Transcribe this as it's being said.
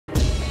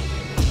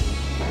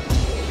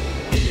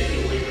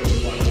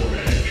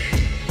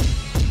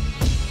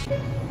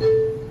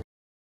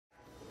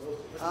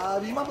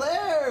Digimon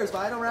players!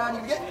 Final round,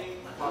 you can get.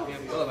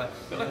 Good luck, man.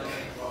 Good luck.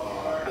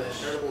 The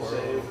inheritable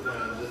save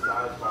when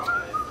decided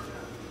by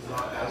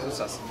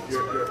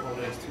your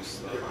opponent to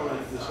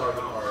discard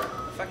the card.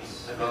 Effects.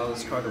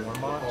 Discard the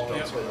Wormmon.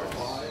 Don't play the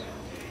fly.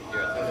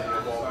 And then you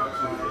evolve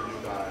to a new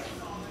guy.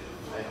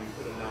 And you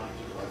put it down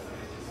to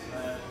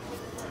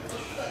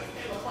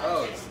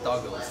Oh, it's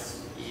Doggles.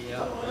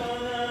 Yeah.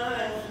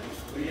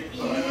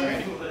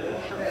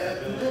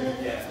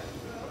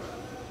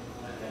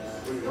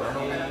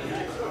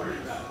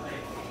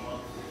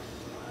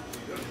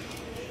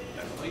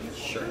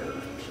 Sure.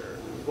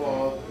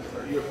 Well,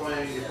 you're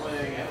playing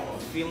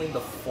Feeling the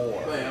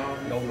 4.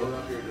 No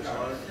look. You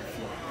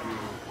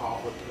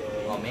pop with the...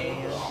 Oh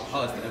man.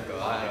 Oh, it's the Nuko.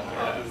 I don't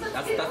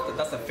care.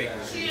 That's a fake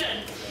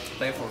routine.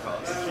 Play 4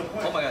 cards.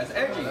 Oh my god, it's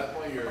energy. At that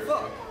point, you're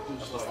Fuck.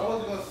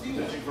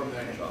 switching from the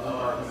hand.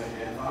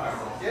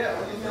 Yeah,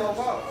 what do you know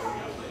about?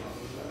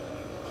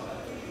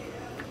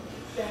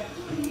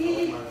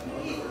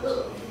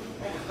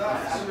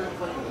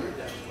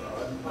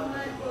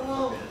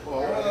 Well,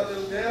 I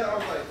was there, I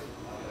was like,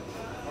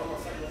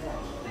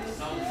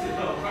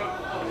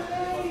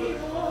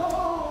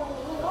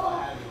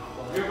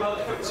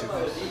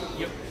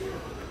 Yep.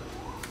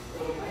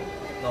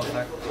 No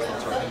attack.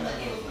 That's right.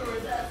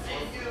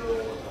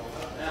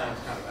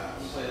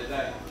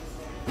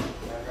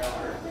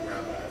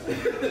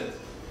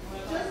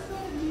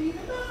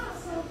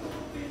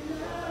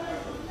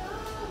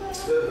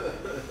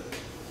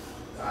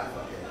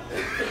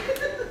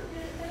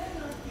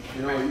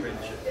 You know,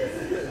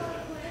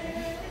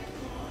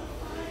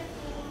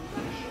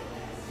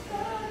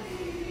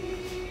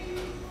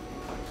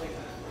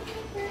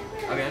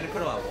 Okay, I need to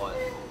put him on 1.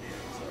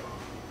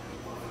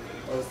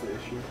 That's the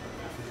issue.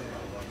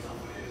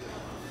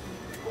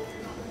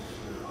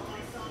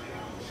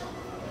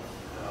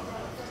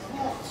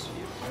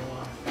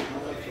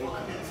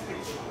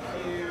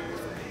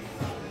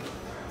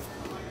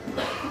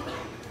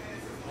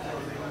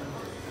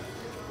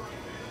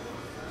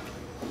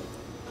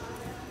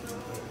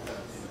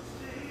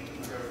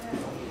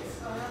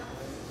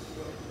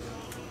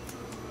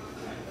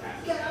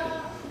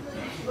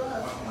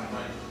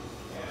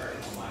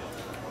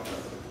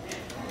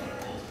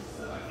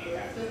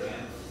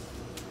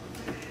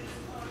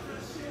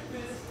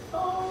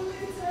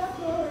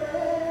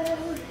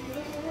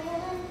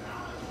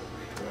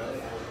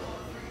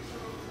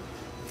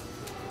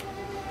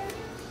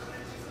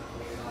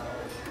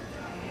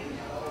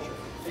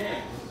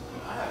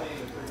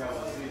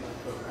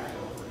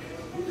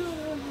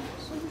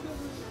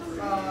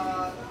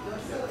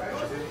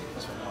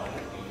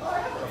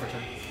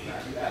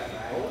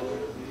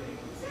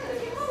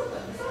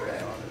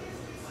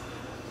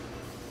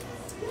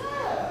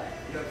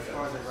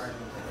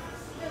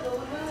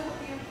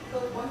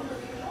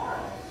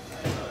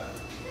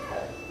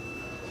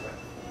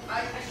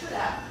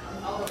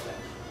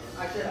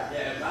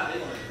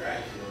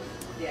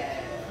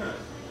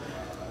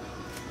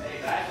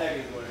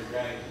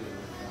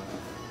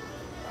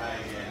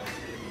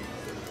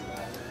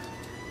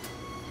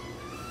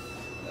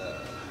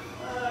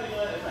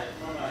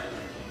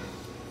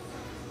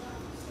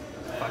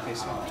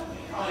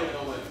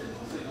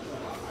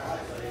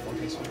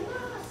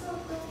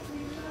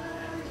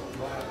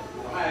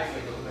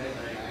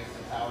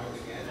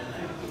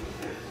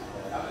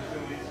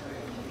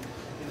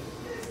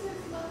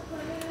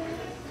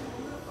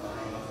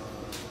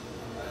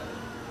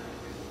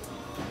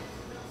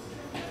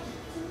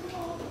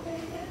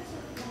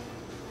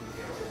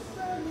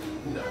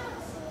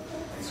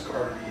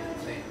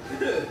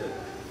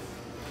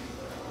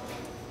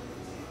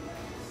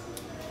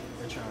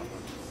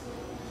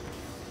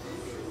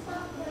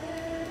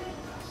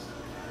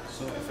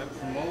 So if I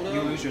promote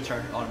You lose your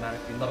turn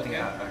automatically. Nothing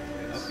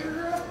happens.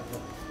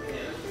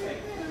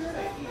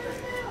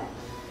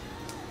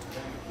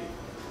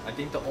 I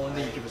think the only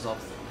thing you can resolve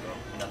is the Nuko,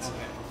 and that's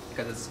okay.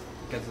 Because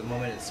the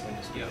moment it's when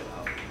you speed it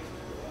out.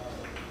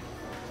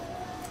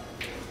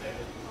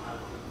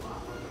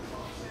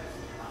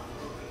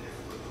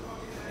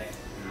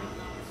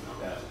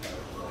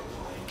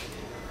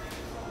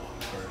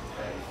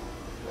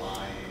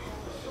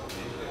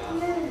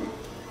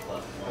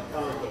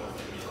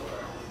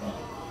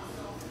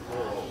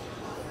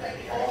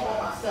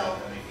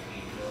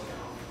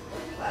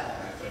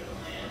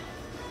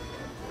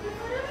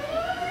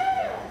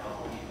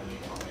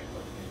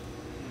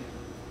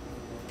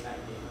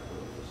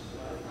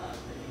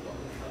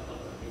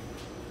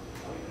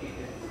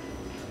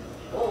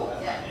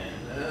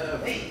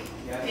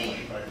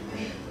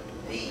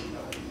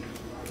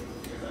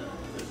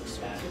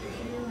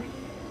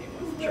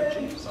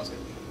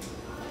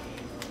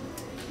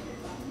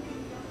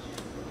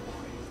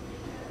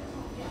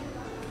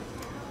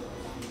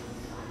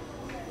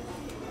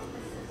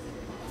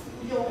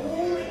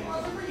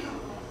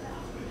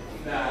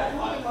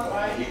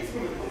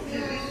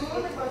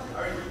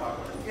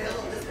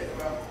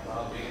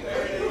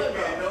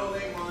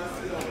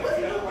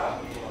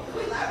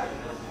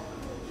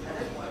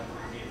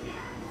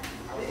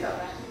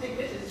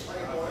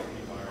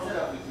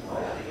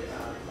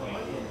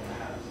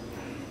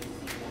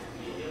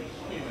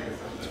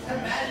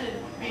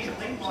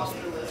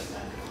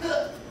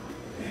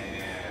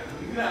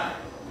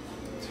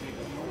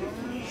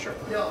 Sure.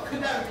 Yo,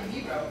 could that be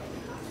me, bro?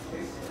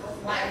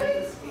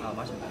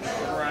 Much of that.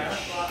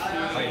 Trash.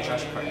 Oh, yeah,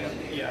 trash card, yeah.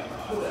 Yeah.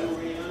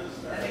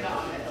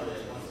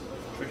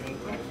 Freaking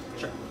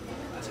Sure.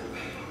 That's it.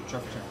 Draw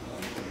for turn.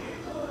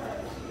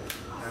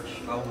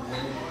 I'll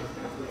win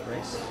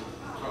race.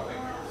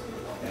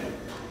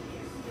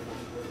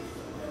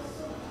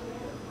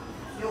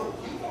 Yo,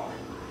 you are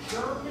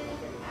German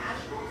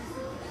Astros?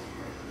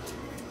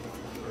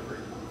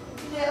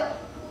 Yeah.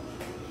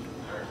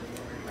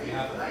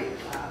 Are you?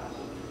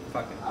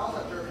 Fuck it. I was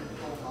a German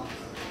control box.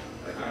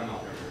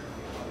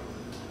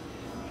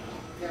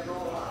 Yeah,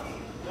 roll a lot.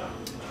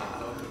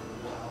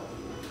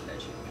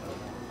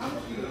 How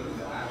much do you lose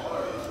that?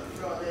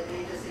 Bro,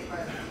 they just say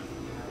price.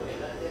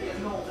 There's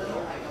no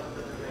hike up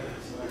with the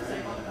rates. The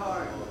same on the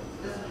card.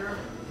 This is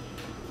German.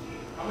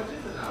 How much is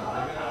it now?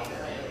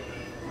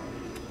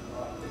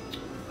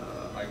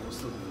 I will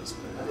still do this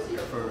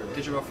for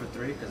Digimon for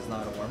 3 because it's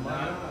not a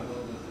warm-up.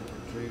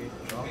 3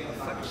 draw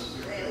effects.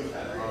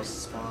 I'll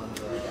spawn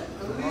the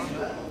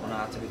Digimon when I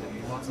activate the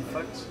Digimon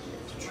effect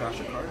to trash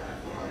a card.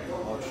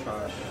 I'll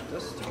trash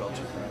this to draw 2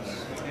 cards.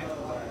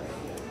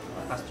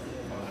 Faster.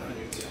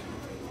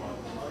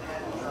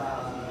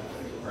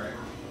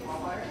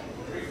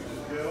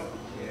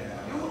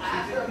 You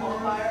asked her on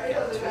fire, it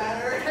doesn't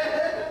matter.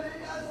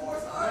 You got 4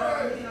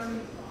 stars.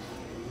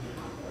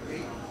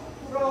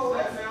 Bro,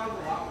 That sounds a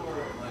lot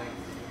more like.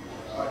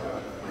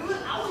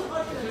 I was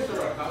watching It's just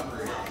a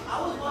recovery. I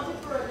was watching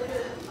for a nigga,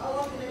 I was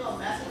watching a nigga on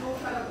Mexico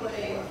trying to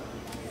play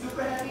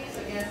Super Heavies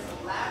against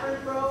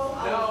Labyrinth, bro.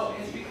 No,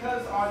 it's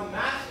because on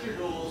Master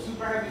Duel,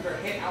 Super Heavies are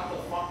hit out the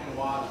fucking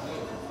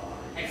wazoo.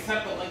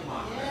 Except the Link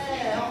Monster.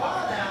 Yeah, come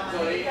on now, man. So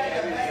they You got hit the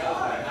everything best else,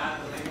 card. but not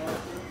the Link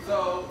Monster.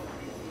 So,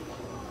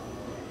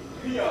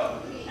 yeah.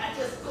 I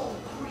just go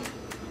creep.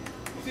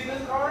 You see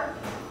this card?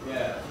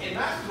 Yeah. In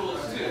Master Duel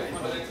it's 2,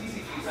 but in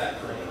TCG it's at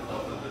 3.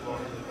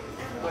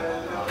 But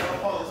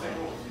they'll follow the same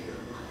rules.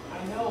 I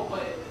know,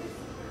 but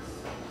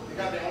They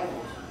got their own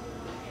rules.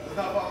 It's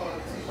not following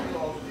the TCG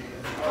laws.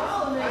 I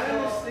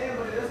understand,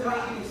 but it doesn't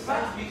make any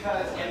sense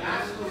because in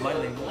Master Duel,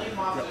 the Link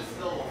Monster is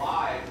still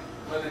alive,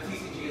 but the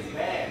TCG is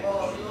bad.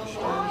 Well, you know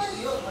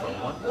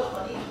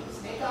funny.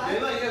 Snake Eyes.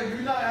 They're like, yo, you're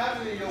not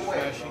having it your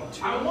way. trashing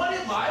 2. I want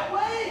it my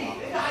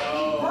way! I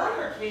eat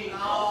Burger King!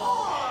 Come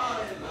on!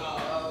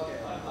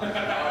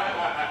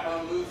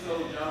 I'm Luso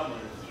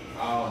Jammers.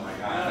 Oh my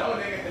god. No,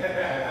 nigga.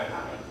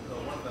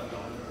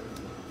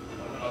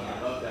 Okay,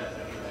 love that.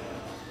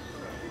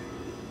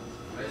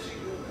 That shit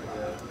good.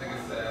 Nigga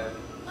said.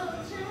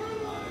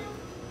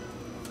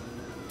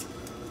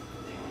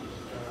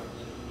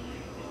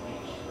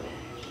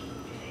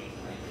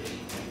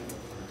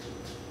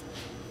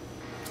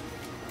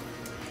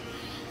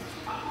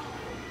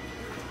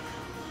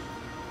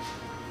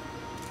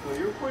 Well,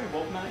 you're recording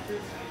both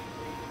matches?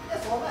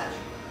 That's all match.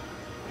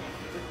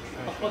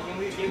 I'll fucking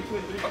lead game 2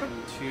 and 3.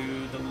 To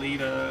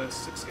delete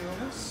 6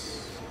 illness.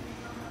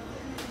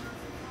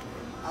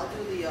 I'll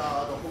do the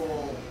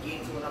whole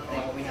game 2 and up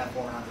thing when we have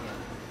 4 rounds again.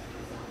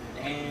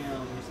 Damn,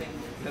 you're saying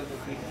because of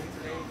the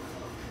today?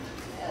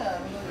 Yeah,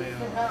 I mean, we've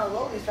been kind of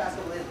low these past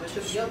couple days, but it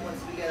should be up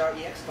once we get our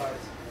EX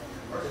cards.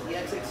 The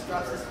EX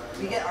drops us.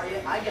 We get our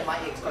I get my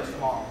EX cards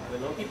tomorrow.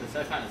 But low-key, the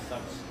set kind of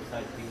sucks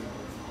besides being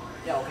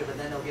Yeah, okay, but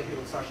then they'll get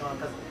people to start showing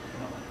because,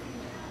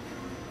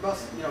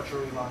 plus,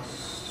 Cherubimon.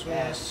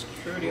 Swing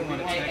security when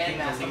And attacking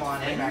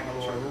Mastamon and So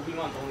Magnalord.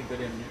 Rubimon's only good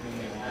in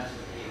moving around.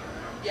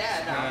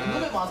 Yeah, no,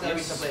 Rubimon's gonna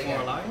be yes, some play 4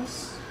 again. lines.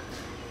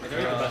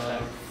 They're the best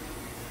ever.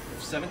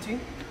 17?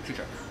 True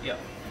check. Yeah.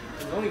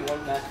 There's only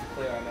one master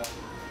player I know.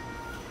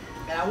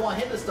 And I want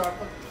him to start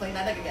playing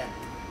that deck again.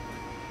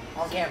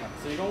 On camera.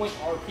 So you don't like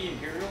RP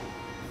Imperial?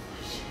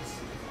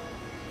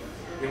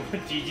 You don't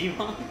want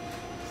Digimon?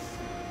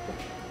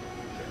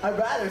 I'd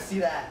rather see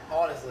that,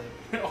 honestly.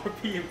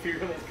 RP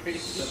Imperial is crazy.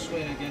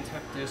 Swing again,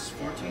 tap this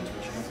 14 to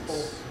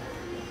chances.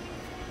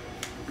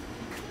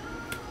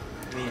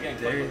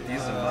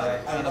 These are I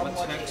Out don't of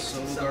want attack, to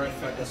so see guard something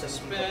effect that doesn't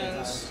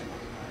suspense.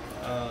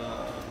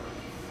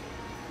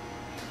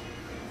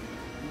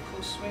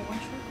 Close swing 1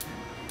 shot.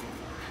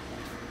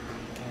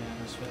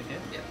 And swing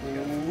again. Yeah.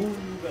 Ooh,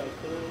 you got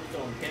closed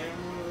on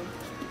camera.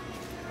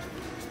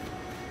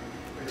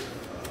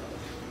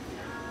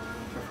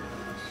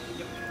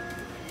 Yep.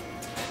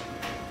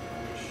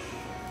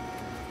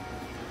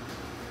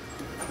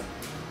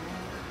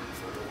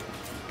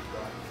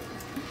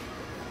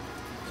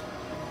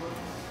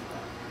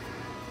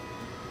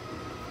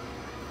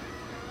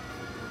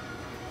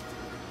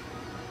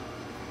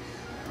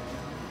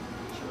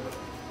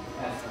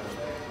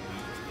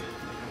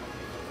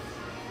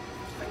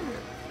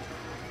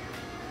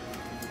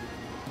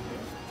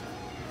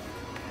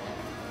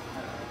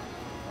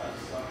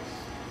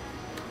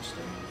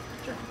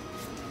 Sure.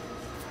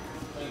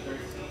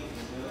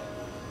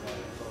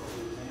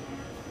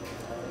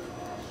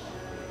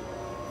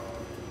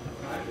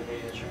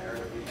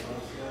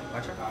 My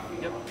turn?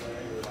 Yep.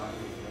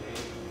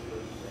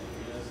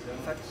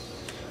 Effects.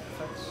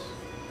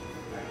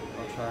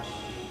 I'll trash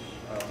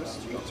This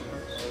this. to draw 2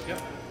 cards. Yep.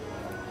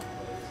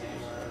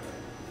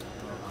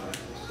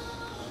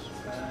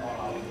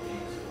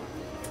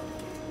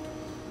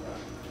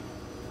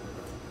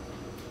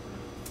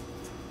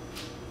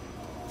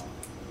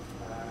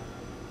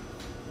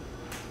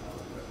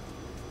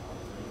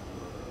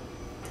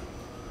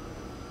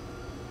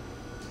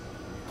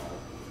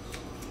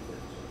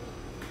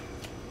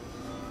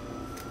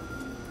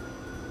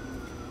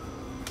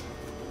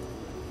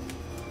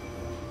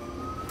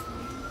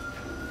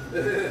 Yep.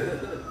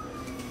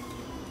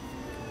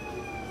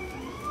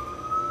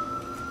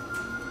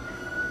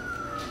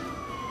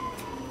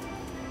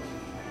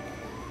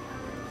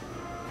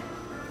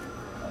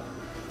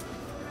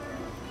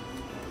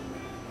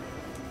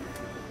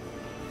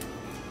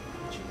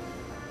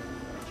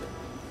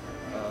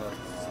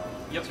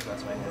 So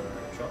that's my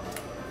draw.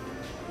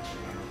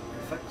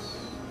 Effects.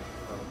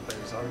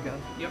 Players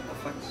Orion. Yep.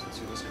 Effects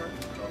to this card.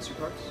 Draw 2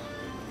 cards.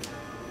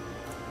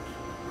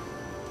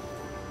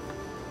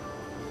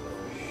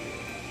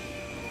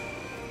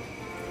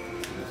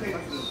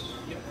 Effects.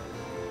 Yep.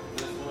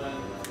 This one,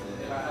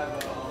 if I have a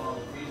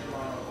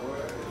Digimon or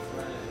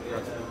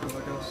Grab the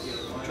Virus.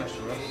 Trash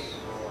the rest.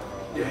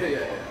 Yeah.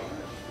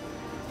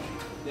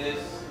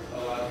 this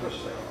allows me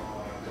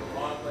to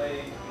on play,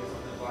 get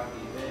something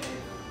blocky big,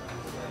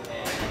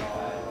 and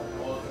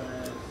all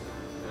turns,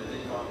 the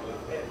Digimon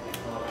with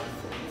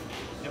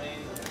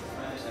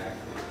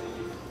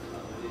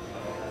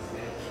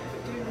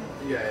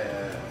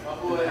Yeah. My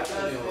boy,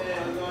 Justin,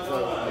 what's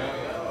going on?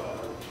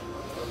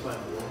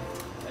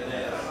 And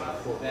then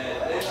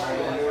this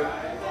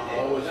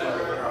Always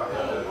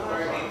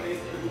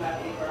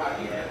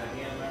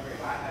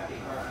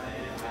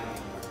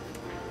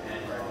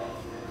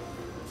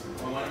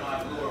when one of my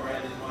blue or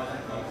red is one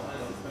that comes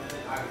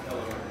unsuspended, I can tell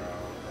her.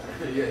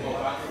 Yeah.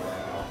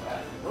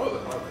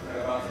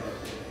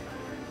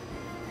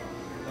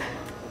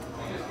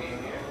 We just came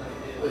here.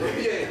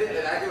 Yeah,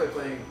 and I could be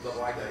playing stuff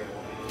like that.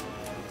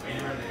 When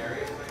you were in the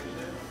area, like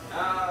shit?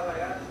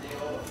 Like I just think,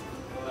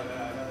 like I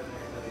got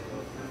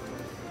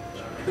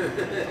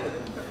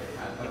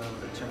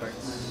Turn back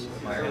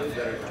my early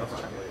better drop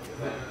check.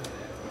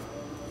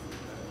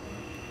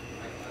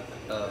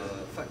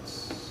 Effects.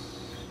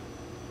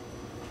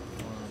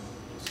 1,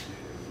 2,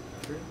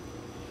 3.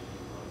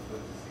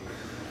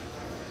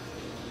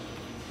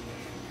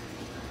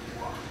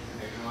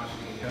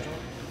 Gotcha.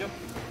 Yep.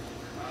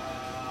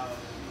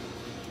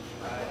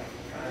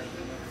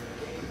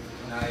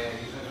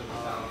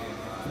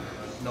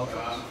 No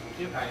effects.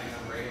 Yep.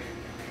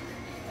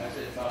 That's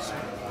it, fine.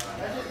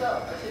 That's just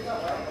up, right?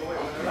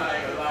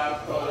 Like, alive,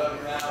 pulled up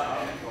now.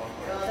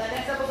 Yo, that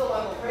next episode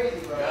I'm going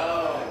crazy, bro. Yo.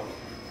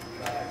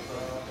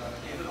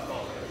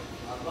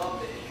 I love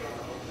the intro.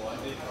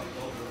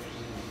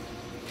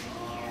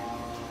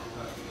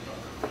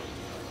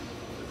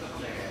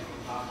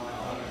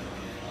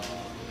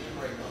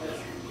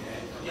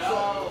 Yo,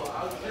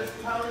 I was just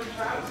telling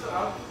Travis,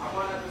 I'm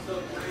on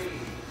episode 3.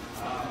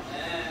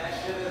 Man, that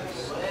shit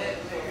is lit,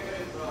 nigga.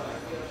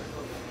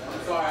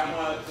 I'm sorry, I'm on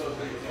episode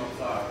 3, I'm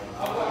sorry.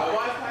 My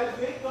wife has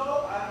big though.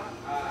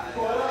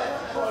 Pull it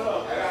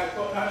up. I got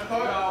to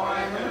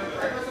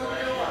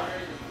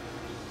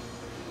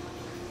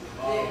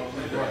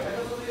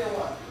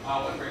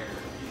Windbreaker.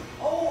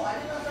 Oh, I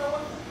did not know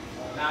one.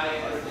 Nah,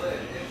 yeah, it's lit.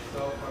 It's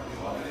so fucking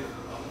lit.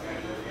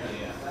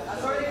 I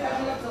started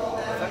catching up to all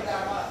that. I think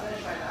I'm not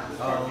finished right now.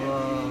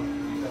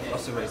 I'll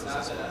also raise this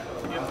as well.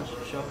 Yep.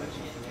 Show.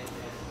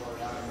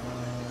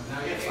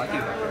 I do.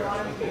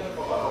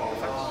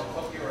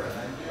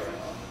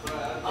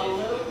 A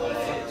little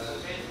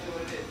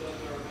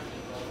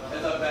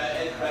bit.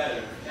 It's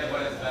better. Yeah,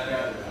 but it's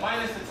better.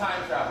 Minus the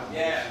time travel.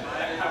 Yeah,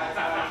 minus the time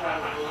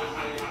travel.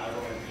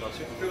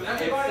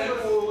 Everybody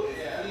cool.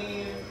 It's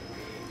clean.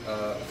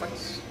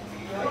 Effects.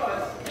 And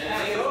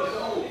it's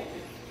cool.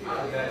 I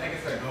think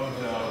it's a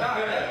gojo.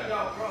 No,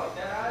 bro,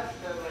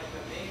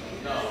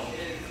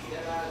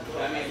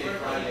 that means it's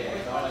Friday.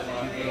 It's always on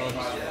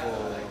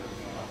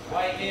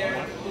white hair,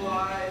 blue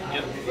eyes.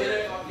 Yep.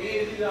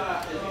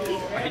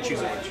 I can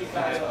choose a which.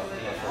 Yeah.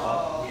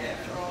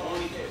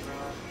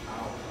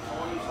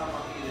 Only time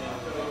I'm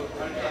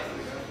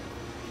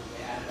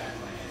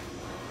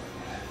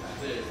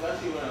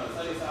especially when I'm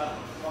sunny side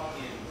of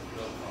fucking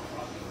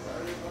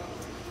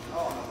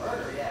Oh, on a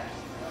burger, yeah.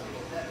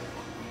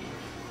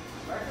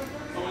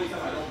 so many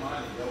times I don't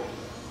mind it, yo.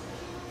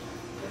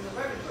 It's a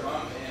burger.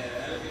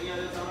 And at any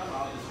other time,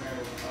 I'll just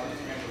scramble the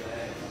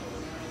egg.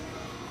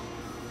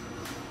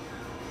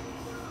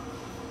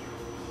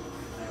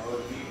 And I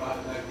would be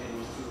back in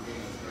with 2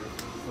 beans.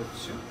 For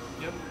 2.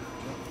 Yep.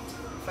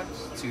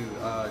 Effects to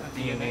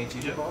DNA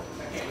Digimon.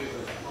 I can't wait for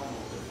the promo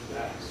for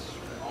that.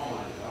 Oh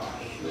my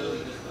gosh.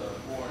 Literally just a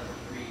 4 and a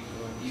 3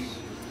 view.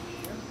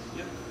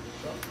 Yep.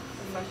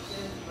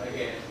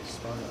 Again.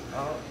 Spawn it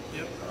out.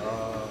 Yep.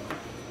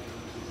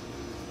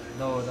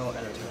 No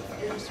entertainment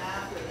It's factors.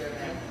 after they're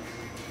done.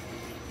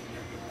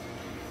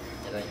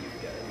 And then you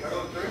get it.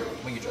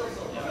 When you draw. And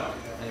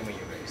then when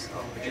you raise.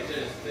 It's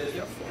just this.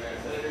 Yep.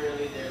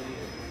 Literally their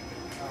leader.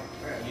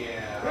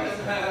 Yeah.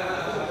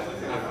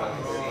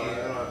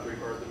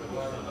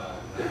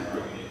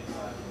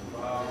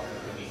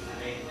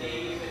 They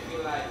even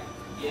feel like,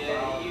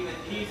 yeah, even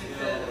he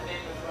said the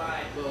name was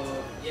right.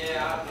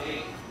 Yeah, I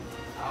think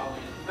I'll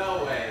win. No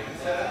way. He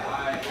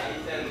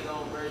said his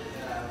own version.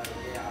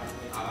 Yeah,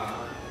 I'll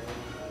win.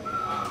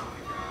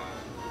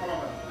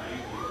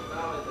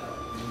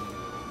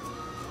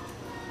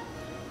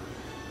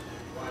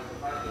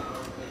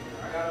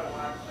 I gotta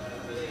watch.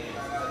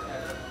 I gotta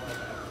catch up.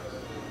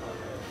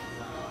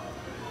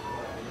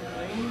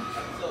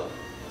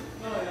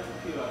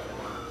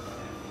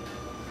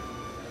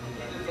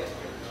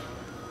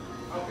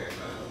 Okay.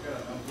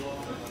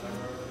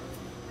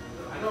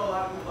 I know a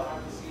lot of people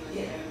haven't seen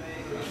this anime.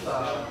 It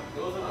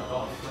was an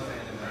adult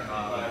anime.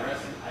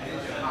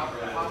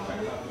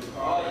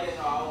 Oh yeah,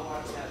 no, I was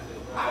watching that too.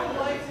 I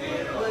liked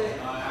it, but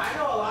I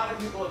know a lot of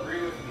people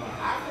agree with me.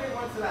 After it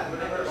went to that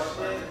middle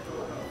shit,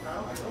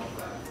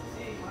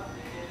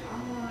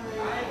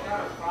 I ain't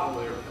got a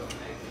problem with the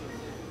next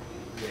shit.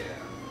 Yeah.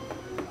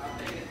 I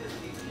think it's the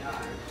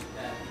CGI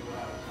that people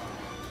have a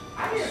problem. I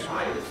didn't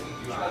mind the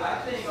CGI.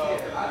 I think if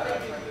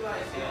you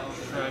like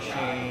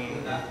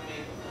Trashing. that's me.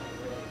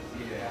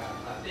 Yeah.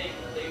 I think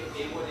they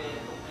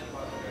wouldn't complain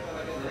about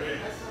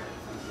that.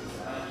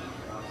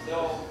 So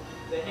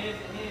the hand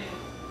to hand,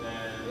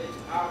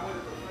 I would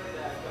prefer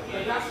that.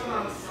 But that's what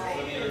I'm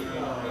saying.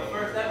 The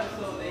first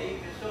episode they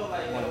even show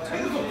like in the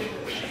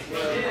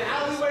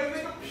alleyway,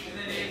 nigga. And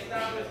then they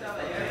established that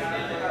like they got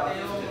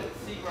their own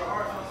secret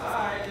art. So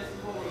alright, this is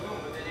what we're doing.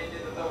 But then they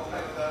did the double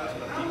type of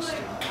stuff. I'm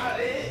like,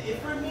 it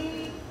for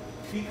me.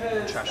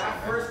 Because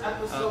that first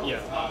episode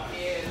was up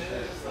here, and it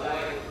was just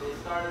like, they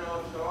started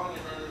off strong, and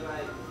then it's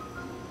like,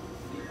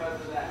 because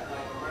of that,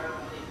 like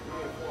around 3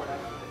 or 4,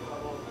 that's when they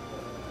fell over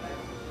because of the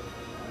next one.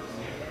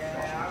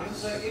 Yeah, I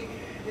was like,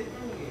 it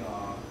threw me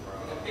off,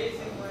 bro. The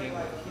pacing where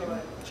like, you're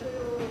like,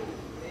 chill,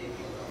 maybe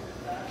a little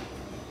bit that, in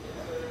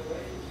a certain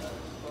way,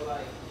 but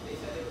like, they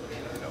said it was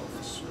going to go.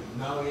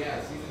 No, yeah,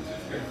 season 2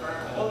 is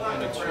confirmed. Well,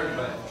 not confirmed,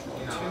 but,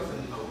 you know, it's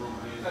in the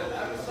room. Because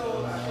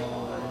episode, I think,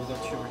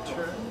 Love to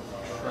return.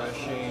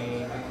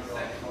 Trashing.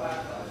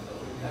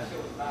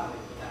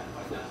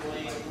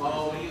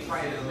 Oh, when he was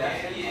fighting his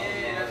dad?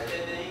 Yeah, that's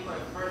it. Then he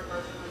went first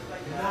person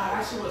perspective. Nah,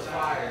 that shit was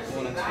fire.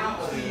 See, that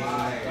was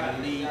fire.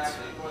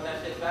 Exactly. Brought that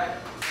shit back.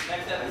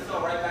 Next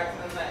episode, right back to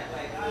the neck.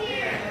 Like,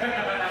 yeah.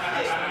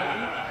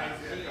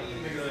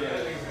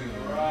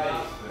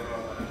 Right.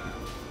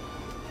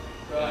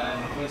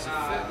 It's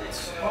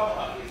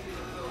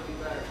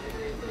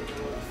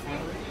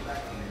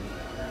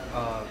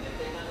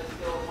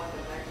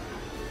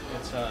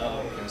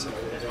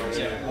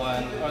yeah,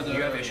 one other.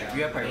 You have issue.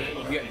 You have priority.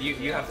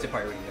 You have to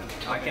priority them.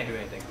 I can't do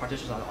anything.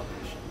 Partition's not an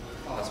obligation.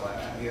 That's why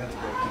you have to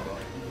go keep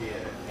going.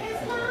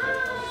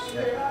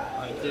 Yeah.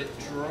 I did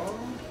draw.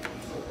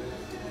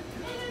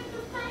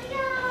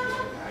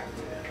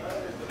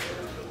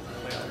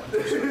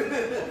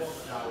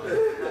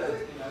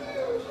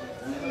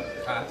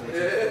 I have to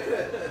return.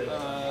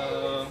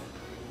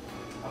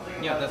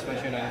 Yeah, that's my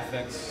turn.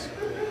 Effects.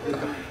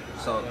 Okay.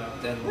 So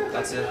then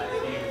that's it.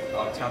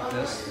 I'll tap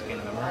this, gain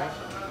a memory.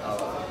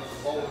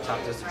 Tap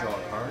this to draw a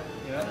card.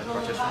 Yeah. And then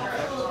partition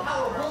effects.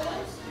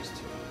 These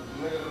two.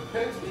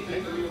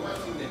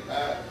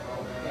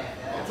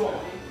 I'm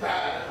talking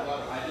bad.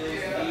 I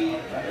just need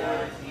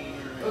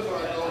That's what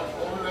I know.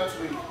 Over next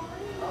week.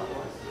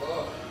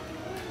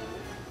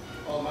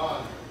 Oh,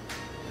 man.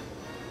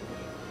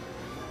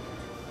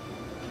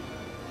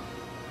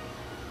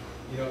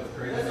 You know what's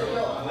crazy?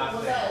 I'm not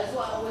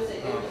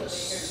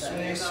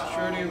Swing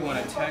security, one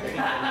attacking, elite,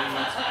 and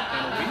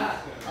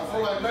I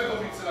feel like Mega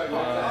Beat tonight.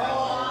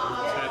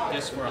 tap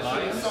this for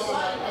alliance. I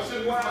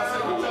should use my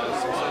second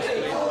chance.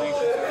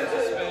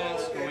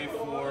 Suspense, going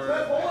for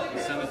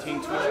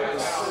 17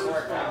 twitches.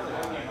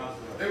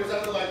 They was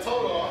after like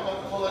total. I'm about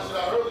to pull that shit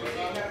out early.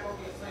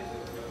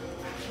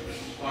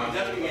 I'm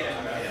definitely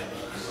getting it.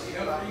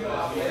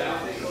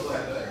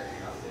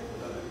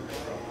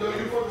 Yo,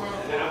 you fuck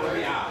around. Then I'm gonna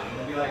be out. I'm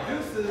gonna be like,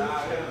 deuces. I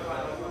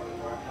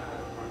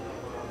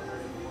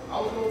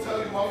was gonna tell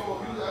you, my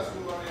fault. You was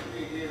asking me about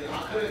anything again. I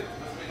couldn't.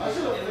 I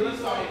should have finished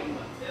something.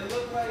 It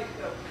looked like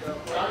the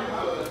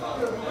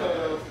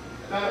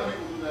Not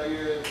people do that,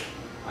 yeah.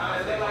 I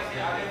didn't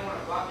want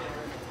to block it.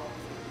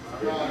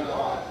 No.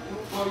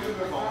 Well, you've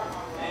been fine.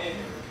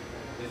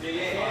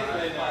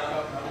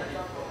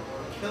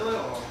 Kill it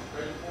all.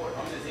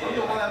 I'm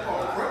the one that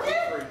called free.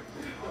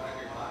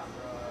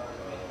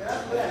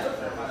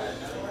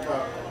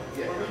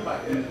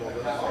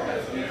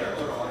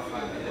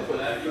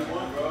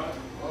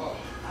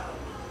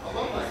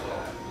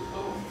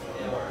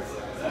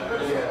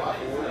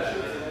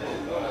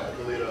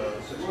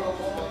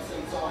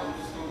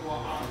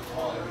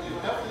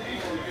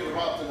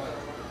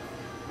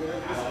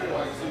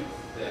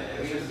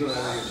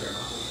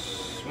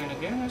 Swing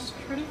again, that's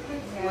security.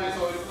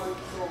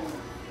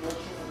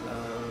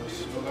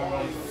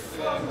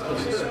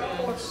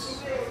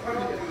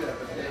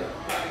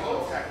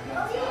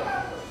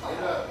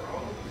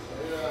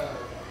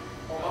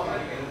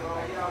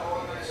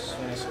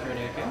 Swing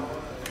security again.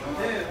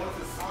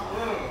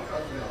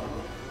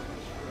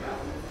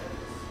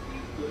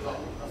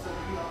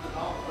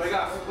 But I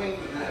got swing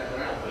with that.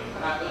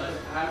 I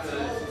have to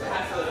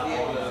be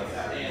able to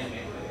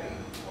animate.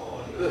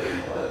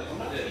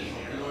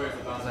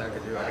 That's all I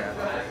could do. I got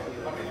it.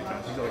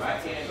 I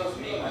can't just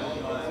make my own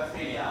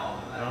out.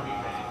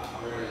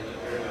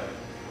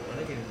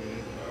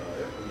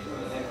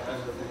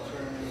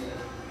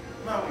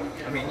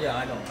 I mean, yeah, I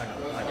know.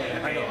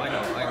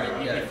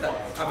 Yeah,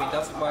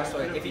 that's why. So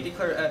if you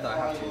declare end, I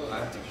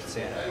have to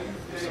say it.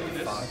 So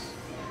 5.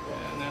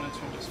 And then it's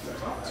just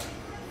back.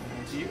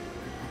 And to you.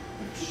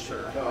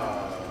 Sure. Go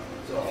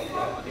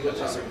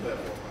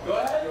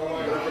ahead.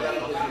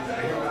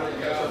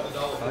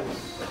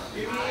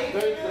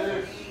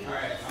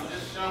 Alright, I'm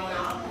just showing.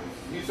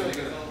 You said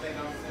you don't think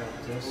I'm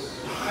This.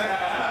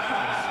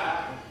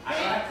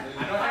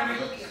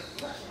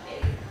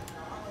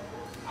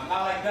 I'm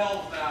not like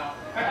Bells now.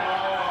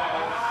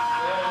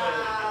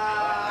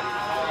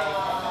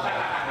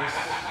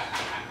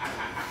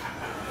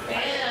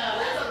 Damn,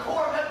 that's a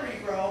core memory,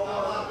 bro.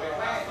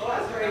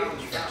 That's great.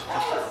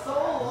 That was so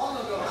long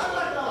ago. I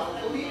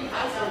like leaving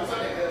high school.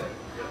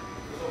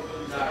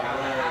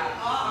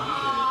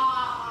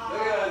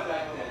 Look at us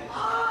back then. I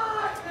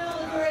feel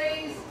the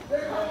grace.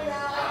 They're coming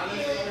out. I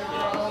feel it.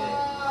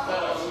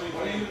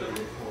 What are you the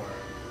root for?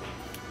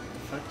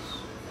 Effects.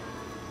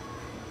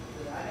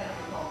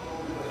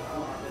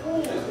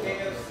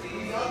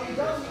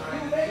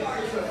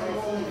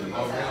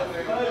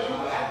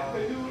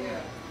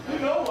 You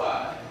know why?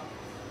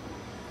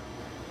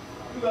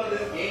 You got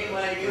this game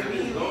like it's me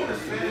going to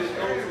finish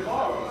go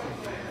tomorrow.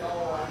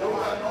 And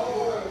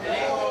they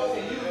go to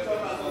you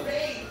talking about some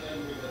hey.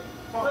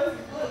 Look,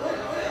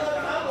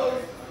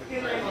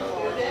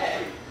 your dad.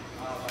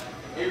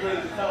 You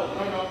ready to tell them?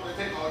 No, they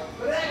take off.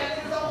 But that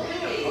nigga's on me.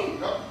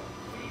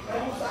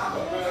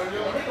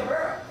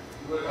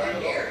 And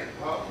Gary.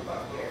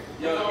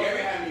 Yo,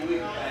 Gary had me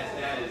weak at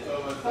status, so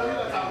I'm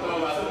talking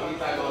about something he's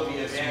not gonna be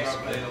a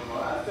bankrupt no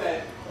more. I said,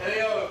 hey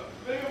yo,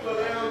 nigga, but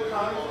they don't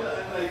comment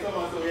like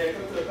someone, so yeah,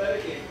 come to the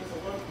better game, come to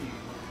One Piece.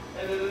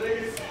 And then the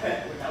nigga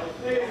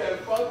said,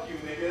 fuck you,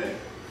 nigga.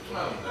 You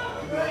know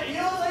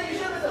what I'm saying?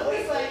 You should have been at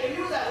Wasteland. If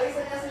you was at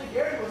Wasteland yesterday,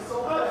 Gary was so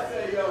I bad.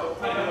 said, yo,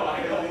 I know.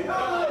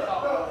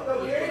 No,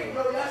 Gary,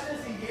 bro, y'all should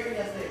have seen Gary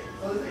yesterday.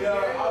 So this Yo,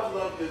 Gary. I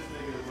love this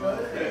nigga, Bro,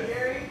 this nigga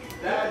Gary.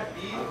 That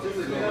beat just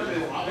is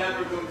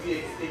never going to be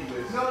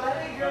extinguished. No, that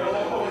nigga Gary.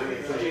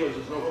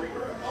 There's no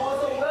regret. Oh,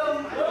 so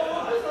Will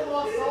pissed him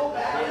off so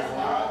bad.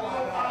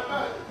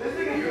 This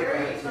nigga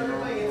Gary started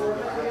playing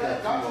tournament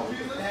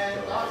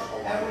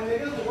and when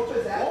niggas whoop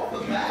his ass, it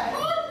was bad.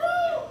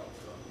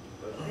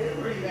 It's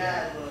pretty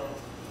bad, bro.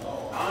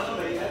 I don't know,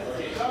 but he has to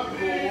take up. It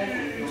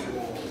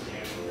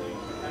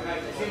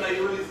seems like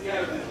you're really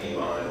scared of this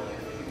Digimon.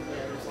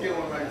 Skill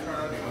one right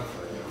turn.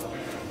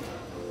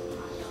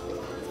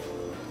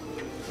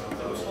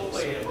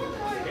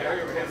 Gary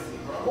or him?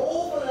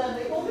 Both of them,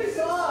 they both be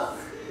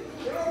sucks.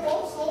 They were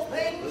both so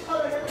playing each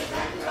other, they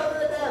attacked each other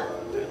to death.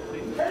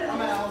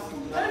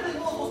 Technically, we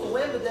were supposed to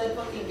win, but then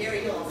fucking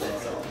Gary Hill said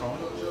so.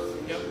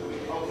 Yep.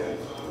 Okay.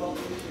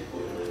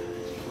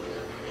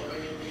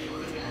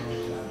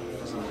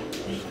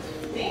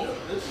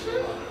 This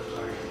shit?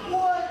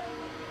 What?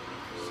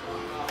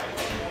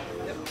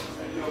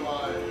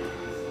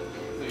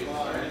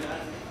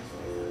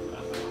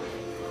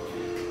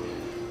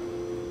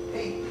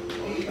 Hey,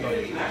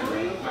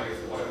 Memory?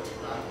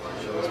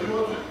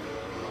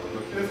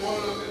 It's one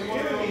of those.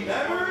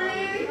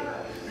 Memory?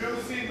 You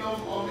ever seen them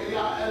on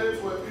AI edits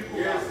where people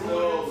got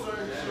ruined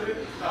certain shit?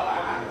 No, I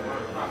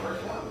haven't. My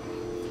first one.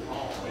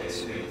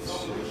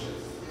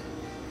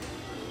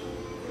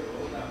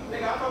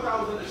 Nigga, I thought that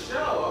was in the show.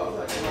 I was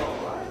like, bro,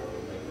 what?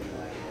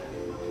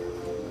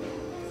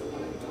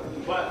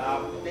 But I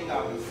think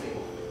I've been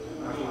seeing.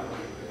 I mean,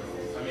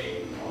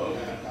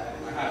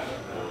 I have.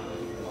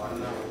 I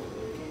know.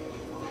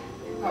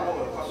 How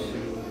about a puppy?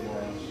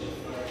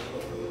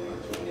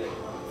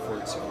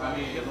 I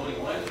mean, there's only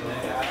one thing that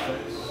I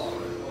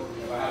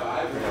have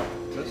ivory.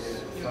 This.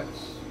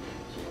 Effects.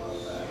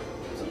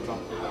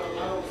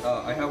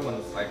 I have one.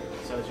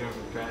 So is your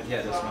draft?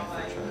 Yeah, this is my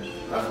free charge.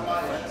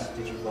 Effects.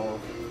 Digivolve.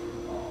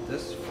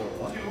 This for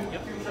one.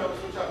 Yep.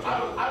 I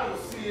don't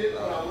see it.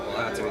 I'll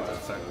activate the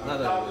effect. Not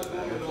that it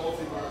really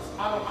matters.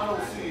 I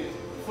don't see it.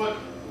 But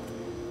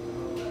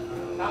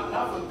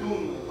not for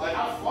Doom. Like I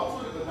fuck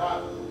with it, but not.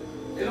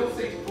 It don't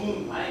say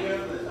Boom. I ain't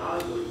heard the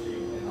knowledge of shit.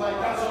 Like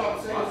that's what I'm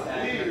saying.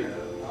 It's weird.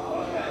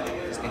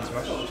 This game's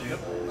rushed. Yep.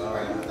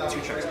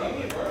 2 checks done.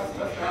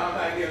 I'm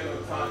not giving no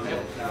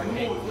content.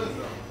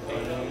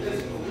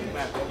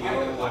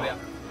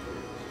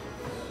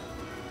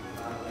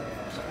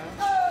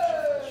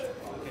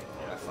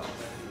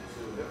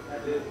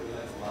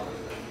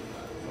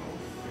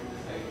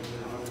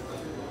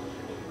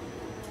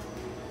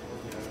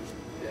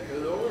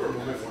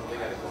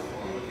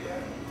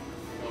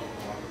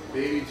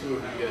 Maybe two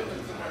of you get it.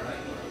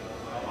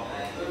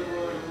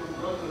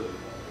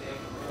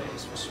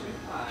 This was sweet.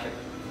 Okay.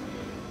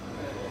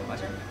 My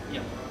turn?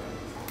 Yep.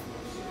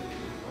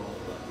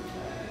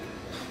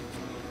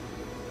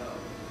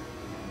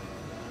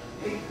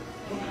 I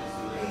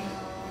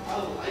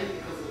don't like it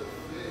because of the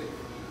fit.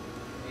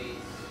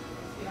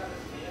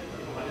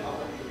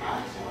 I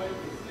actually like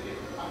the fit.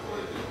 I feel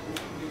like the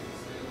Boom needs to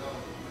stand up.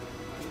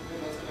 I think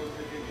that's going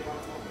to get my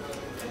phone better.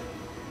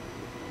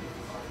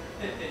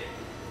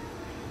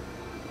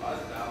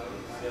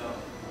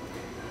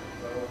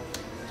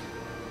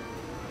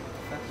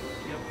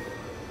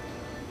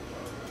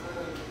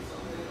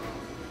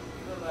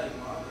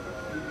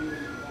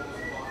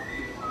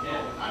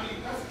 Yep. I mean,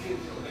 that's a kid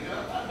show, nigga.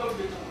 I know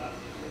they don't like it.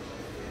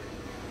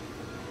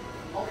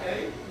 Okay.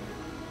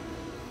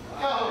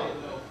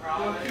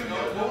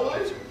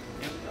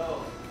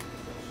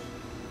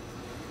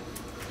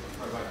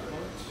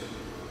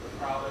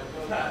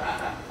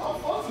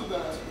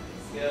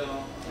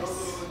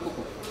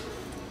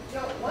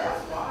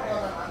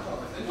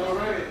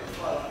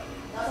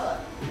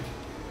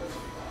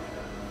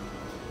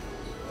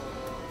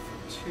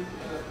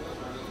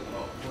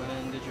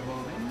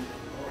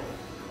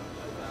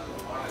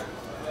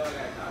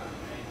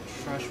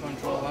 Trash 1,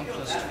 draw 1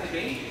 plus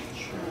 2K.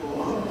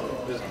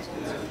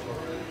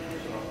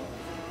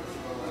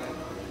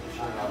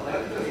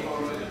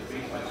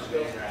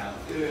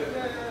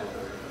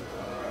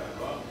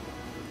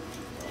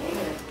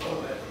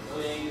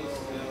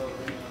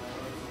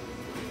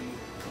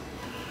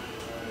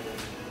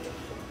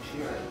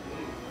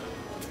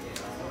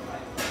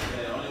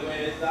 The only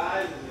way it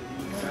dies is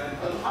if you try to do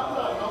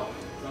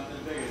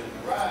something bigger than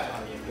that.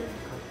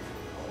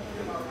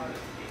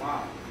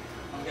 Wow.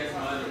 I'm guessing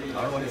my other I don't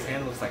know what his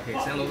hand looks like. His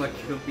hand looks like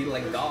he could be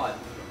like God.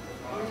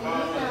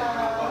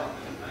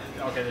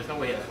 Okay, there's no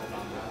way it's hold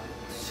on.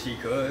 She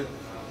could.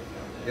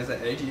 He has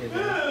an edgy in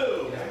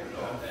there.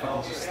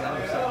 Fucking just slam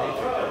himself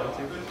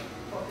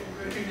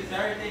nature. Is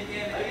everything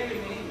getting right?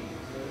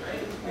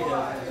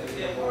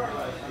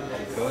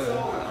 Could. I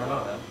don't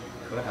know, man.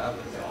 Could happen.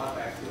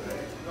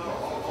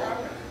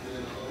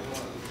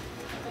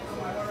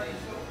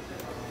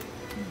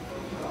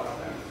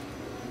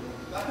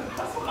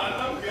 That's what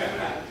I'm good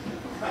at.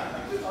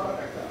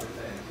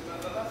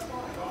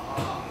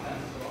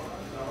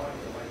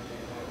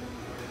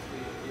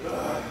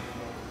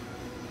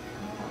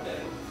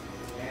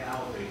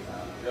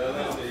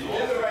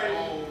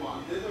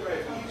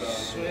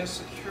 Swing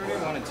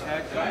security, 1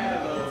 attack. Draw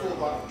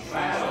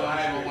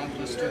 1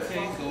 plus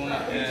 2K, going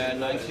at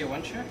 9K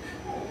 1 check.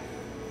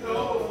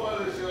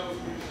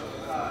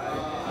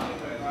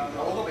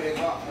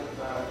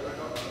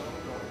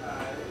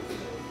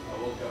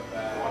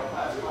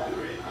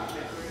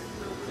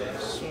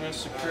 Swing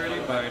security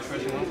by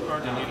trashing 1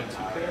 card, deleting 2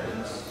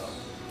 cards.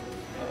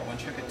 1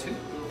 check at 2.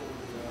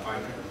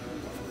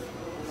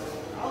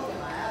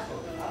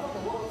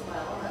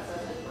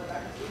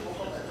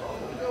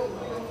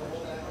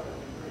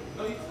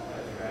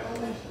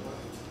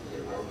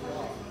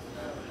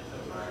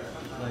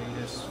 Like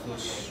this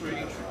plus 3,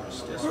 triggers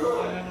this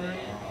one,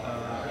 right?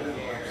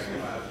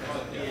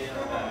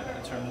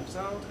 The turn moves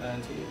out,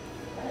 and he.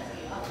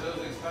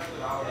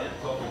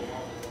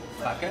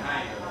 5K?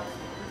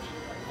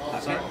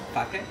 Sorry?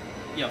 5K?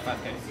 Yeah,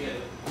 5K.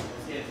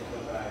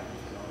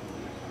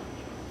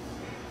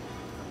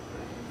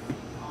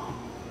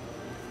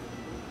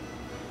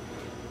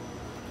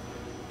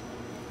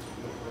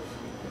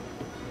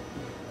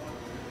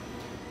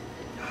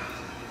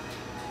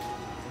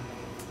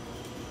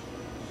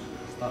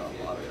 It's not a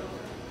lot of it.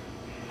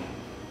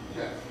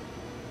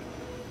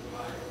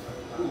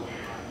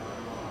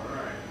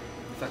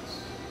 Effects?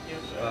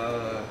 Yes.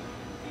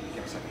 Give me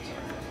a second,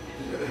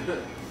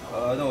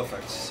 sorry. No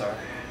effects, sorry.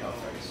 No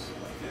effects.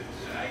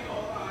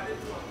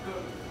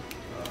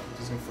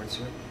 Just going for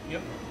 2.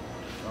 Yep.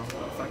 No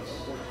effects.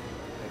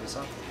 Take this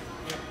up.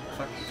 Yep.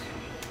 Effects.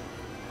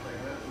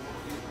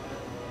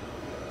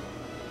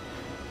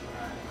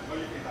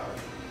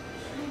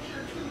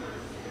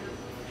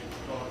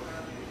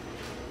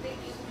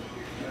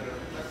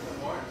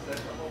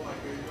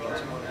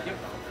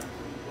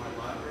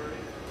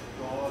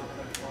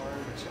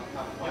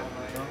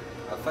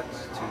 Effects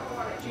to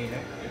Gina.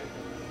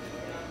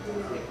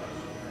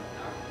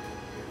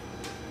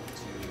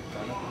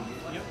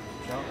 Yep.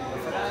 Jump.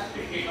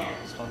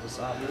 Effects. Spawn this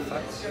out.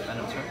 Effects. End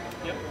of turn.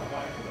 Yep.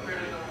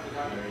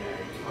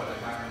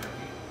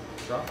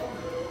 Draw.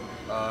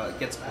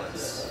 Gets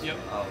bliss. Yep.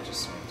 I'll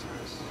just swing to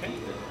this. Okay.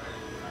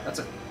 That's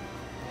it.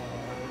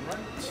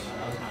 Alright.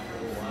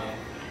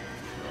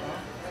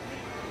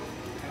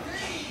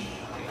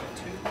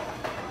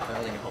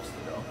 Barely helps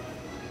to go.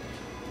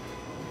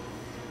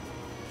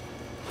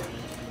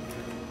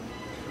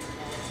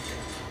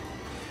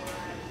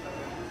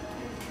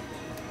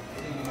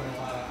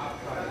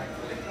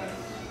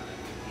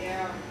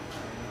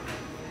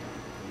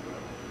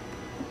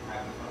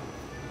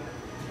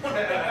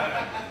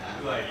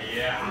 Like,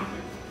 yeah.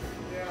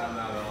 I'm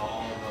not at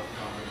all enough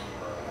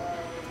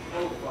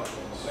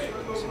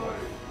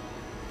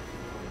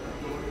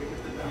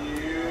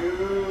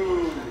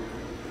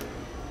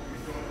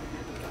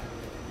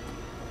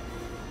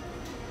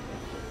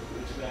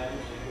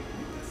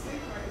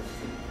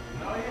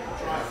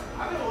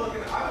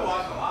I've been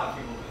watching a lot of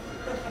people.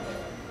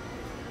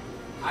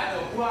 I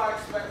know who I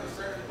expect a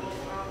certain close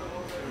round.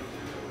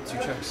 2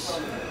 checks.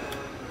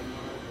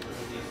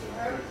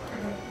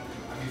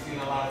 Have you seen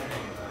a lot of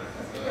things?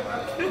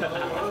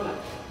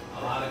 A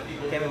lot of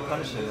people. Can't even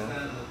punish it, man. The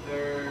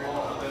third,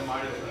 all of them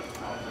might have.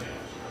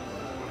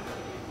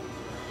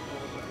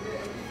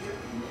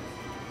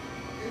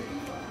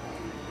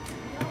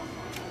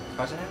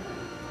 Question him?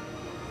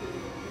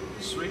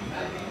 Sweet.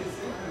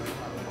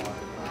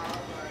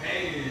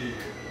 Hey,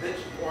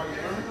 bitch, Orion. I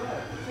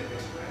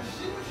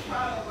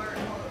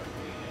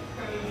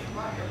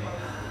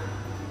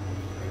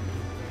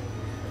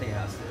think it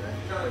has to,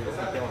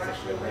 right? They want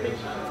such good rating.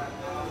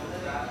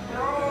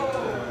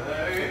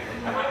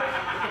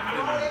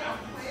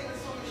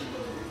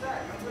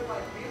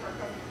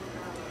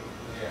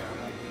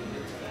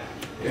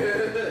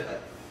 It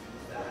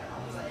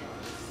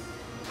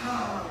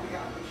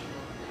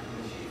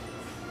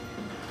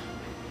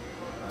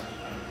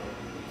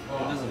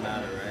doesn't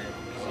matter, right?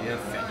 So you have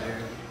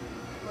Fender,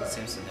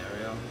 same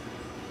scenario.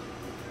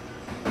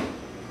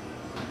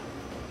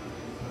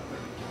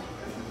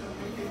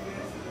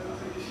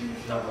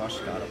 no rush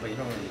got it, but you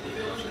don't really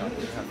need rush got it.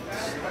 You have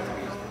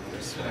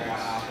this.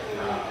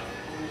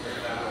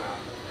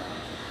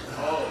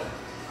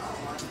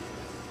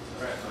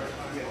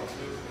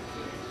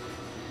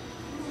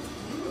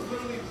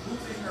 Literally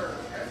losing her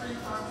every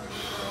time we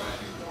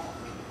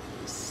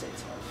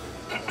Six.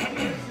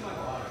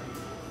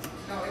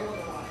 No, it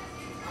wasn't a lot.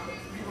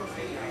 We were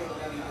saying I was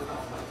letting it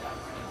off like that.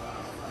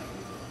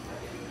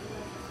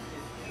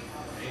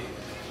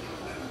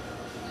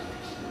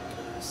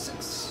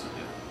 Six.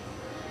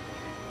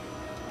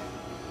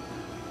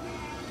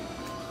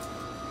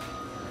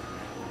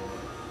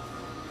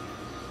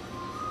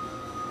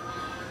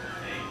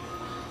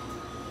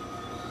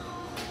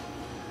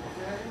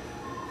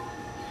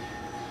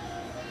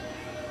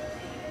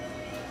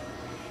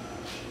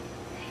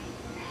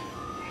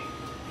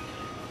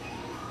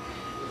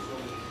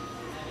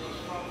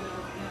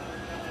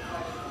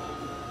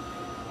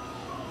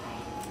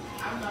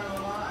 I'm not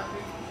gonna lie,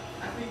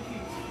 I think he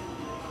was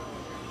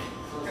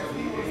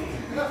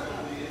not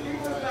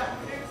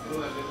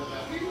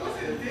he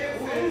wasn't dead.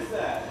 Who is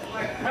that?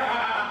 Like,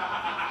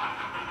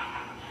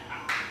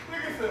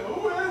 Nigga said,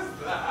 who is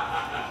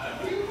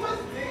that? he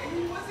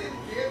wasn't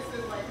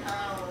dancing like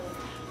how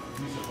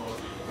He's supposed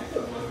to. he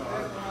was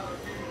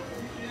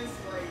dancing. He just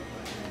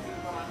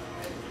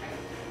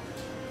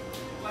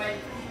like he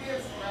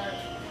did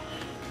scratch.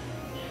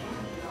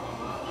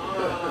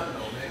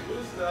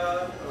 Who's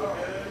that?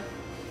 Okay.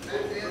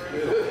 That's it.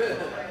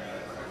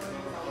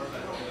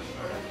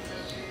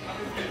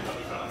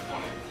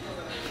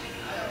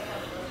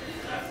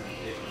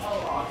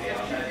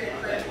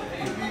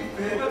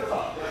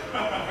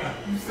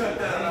 You said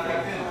that.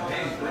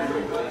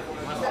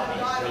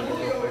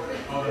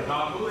 Oh, the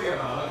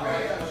Fenriloogamon,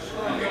 okay.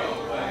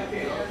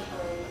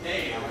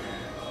 Damn.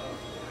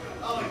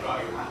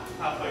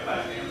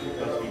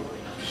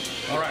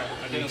 Alright,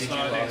 I didn't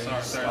slot it in.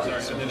 Sorry. I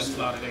didn't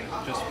slot it in.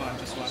 Just fine.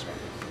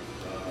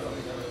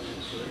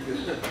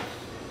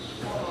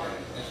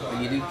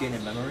 But you do gain a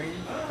memory?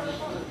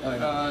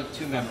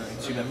 Two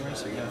memories. Two memories,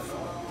 so you have.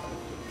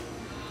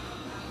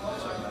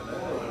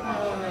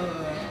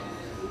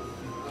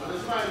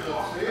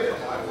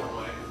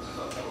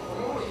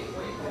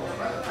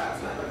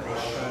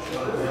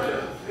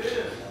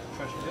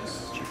 Treasure this.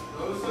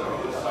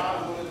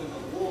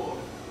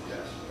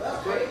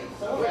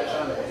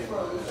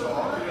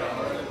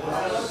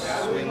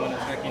 Swing when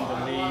attacking the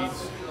leads.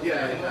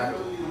 Yeah,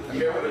 exactly.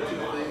 You ever do the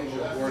thing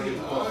with Oregon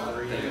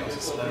 +3?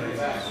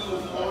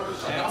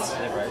 That's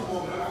it, right?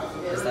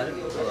 Is that it?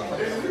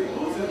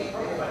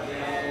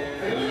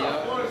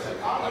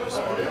 I'll just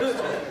order this.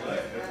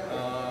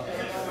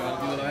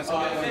 Do the last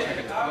one, check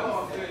it to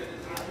 12.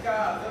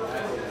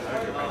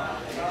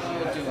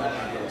 We'll do one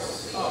of this.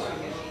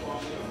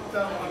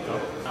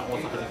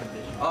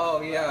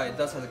 Oh yeah, it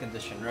does have a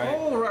condition, right?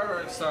 Oh,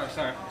 right. Sorry.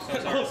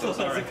 So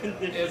sorry.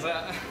 Is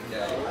that?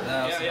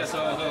 Yeah. So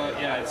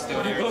it's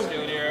still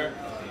there.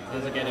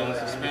 Doesn't get on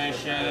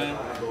suspension.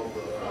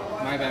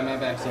 My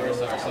bad. Sorry.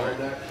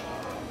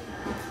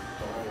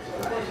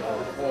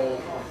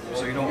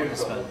 So you don't want to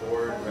spend,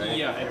 right?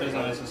 Yeah, it does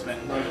not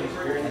suspend.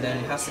 And then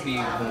it has to be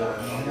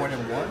more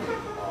than one,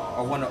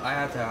 or one. I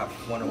have to have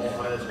one or more.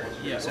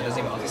 Yeah. So it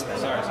doesn't even suspend.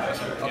 Sorry.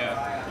 Okay.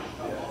 Yeah.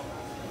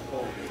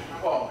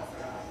 Well,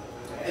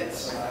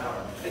 it's a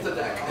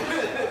deck.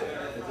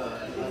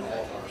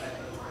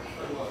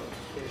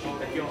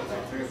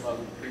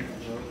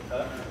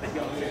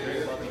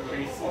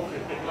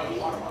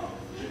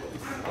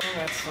 Oh,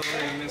 that's so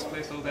weird.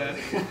 Misplaced all that.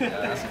 Yeah,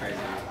 that's crazy.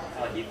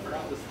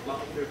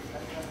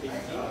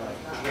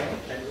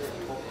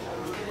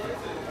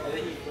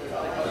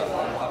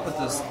 I'll put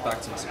this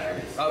back to the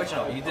security. Oh, wait,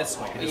 no, you did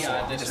swing. You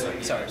did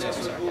swing. Sorry. No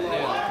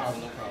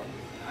problem.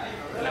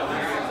 No, I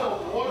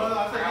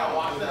think I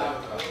watched that.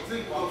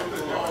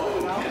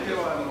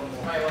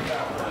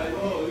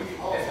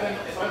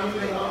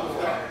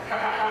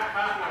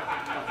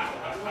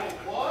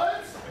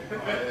 What?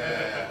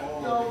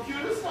 Yo, Q,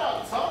 this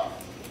not tough.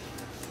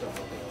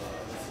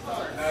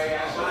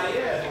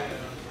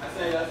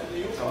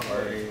 Don't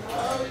worry.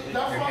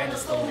 Your hand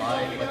is still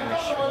live like a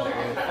machine.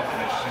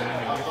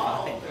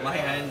 My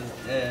hand is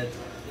dead.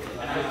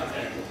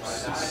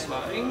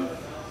 Slotting.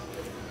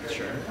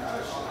 Sure.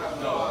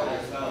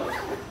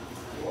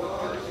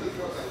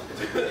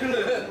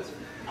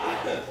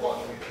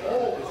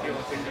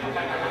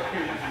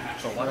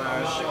 So one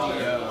hour should be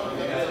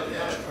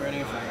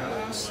training for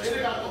fast. I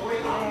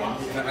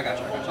got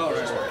you. Oh,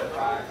 right.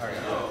 Alright.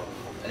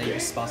 And then you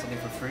spot something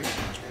for free?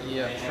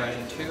 Yeah,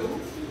 treasure 2.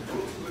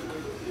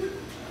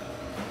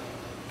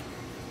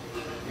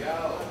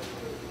 Yo.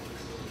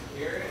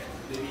 Hear it?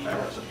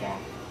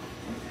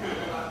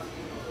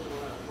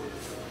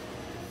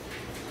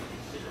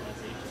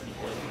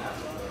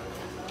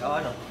 Oh,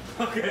 I know.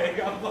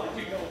 Okay, I'm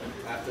watching.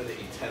 After the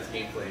intense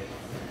gameplay,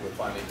 we're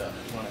finally done.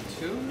 1 and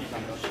 2.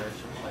 I'm not sure to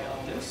play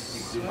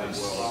this. Do my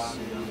world.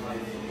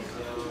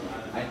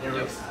 I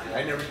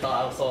never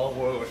thought I saw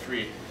World War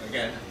III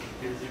again.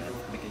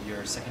 Make it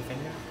your second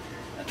finger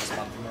and just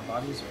spawn 3 more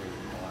bodies, or you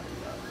don't want to do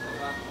that?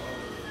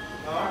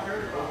 Oh, I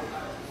heard it.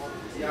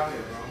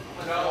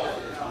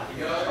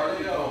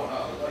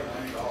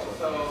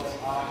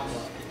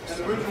 And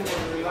the original one,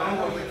 I don't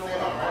know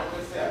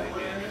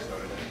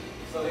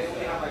so they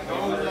only have like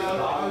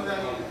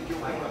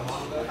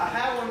I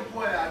had one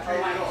point I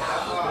traded it off.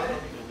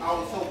 I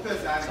was so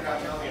pissed I didn't got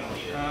nothing.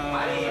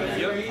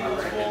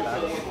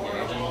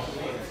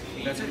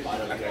 That's it?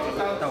 Okay.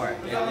 Don't worry.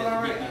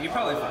 You're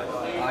probably fine.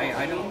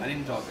 I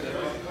didn't draw good.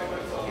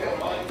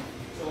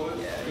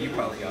 Yeah, you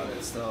probably got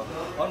it still.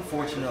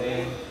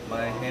 Unfortunately,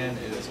 my hand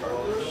is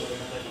garbage.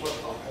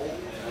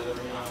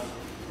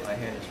 My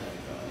hand is really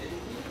bad.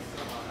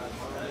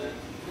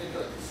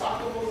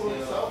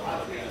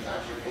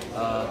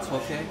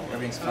 12K?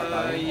 Everything's flat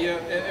value?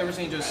 Yeah,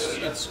 everything just,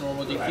 it's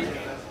normal DP.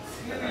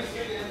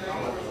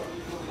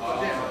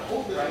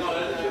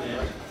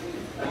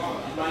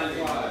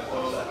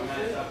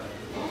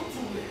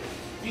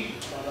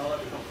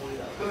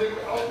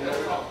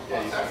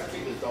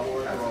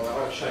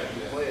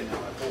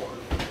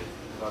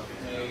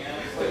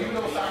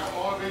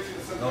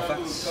 No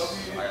offense,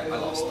 I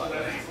lost that.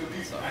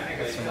 So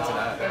let's turn into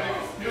that.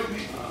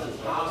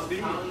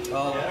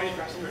 Oh,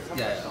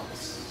 yeah.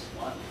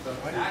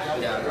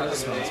 Yeah, I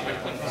just want to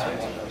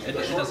it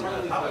doesn't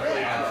matter.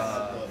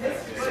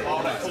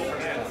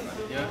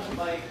 Yeah.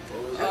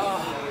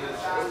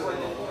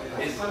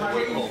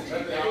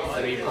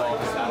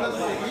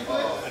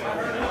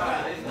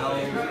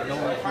 No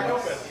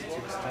requests.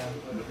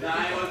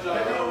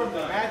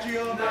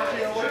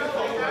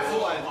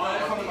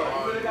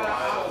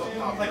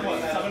 Like what,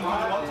 $700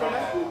 right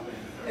now?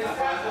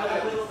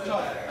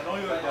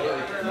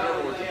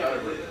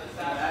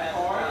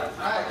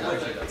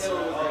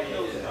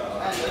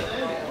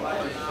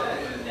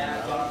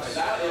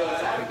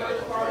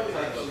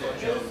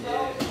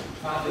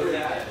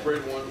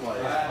 Bring one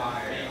like.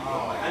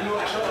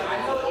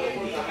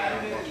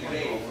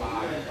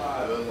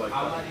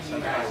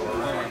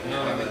 No,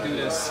 I'm gonna do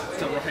this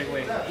the right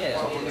way.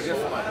 Yeah, it's good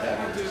for my deck.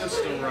 Do this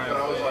the right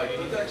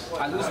way.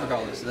 I lose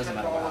regardless, it doesn't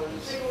matter what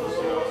happens.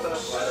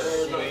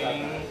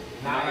 Swing.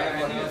 Now I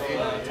have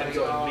enough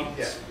technical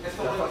beats.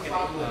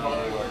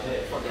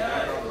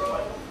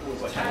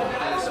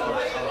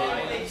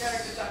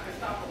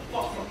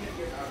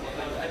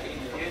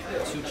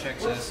 Two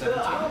checks at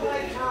 17.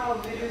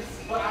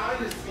 But I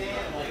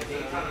understand, like,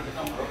 they trying to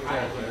become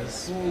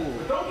professionals.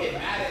 But don't get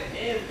mad at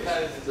him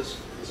because this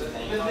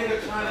nigga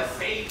trying to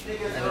save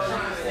niggas.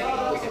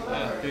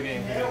 Good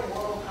game.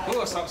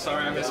 Oh,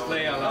 sorry, I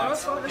misplayed a lot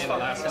in the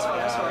last one. I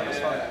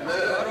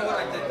don't know what I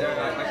did there.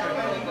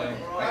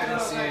 I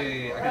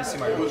couldn't see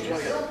my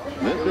rookies.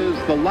 This is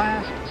the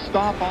last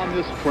stop on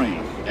this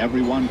train.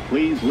 Everyone,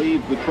 please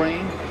leave the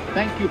train.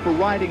 Thank you for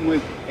riding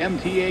with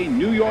MTA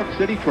New York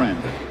City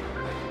Transit.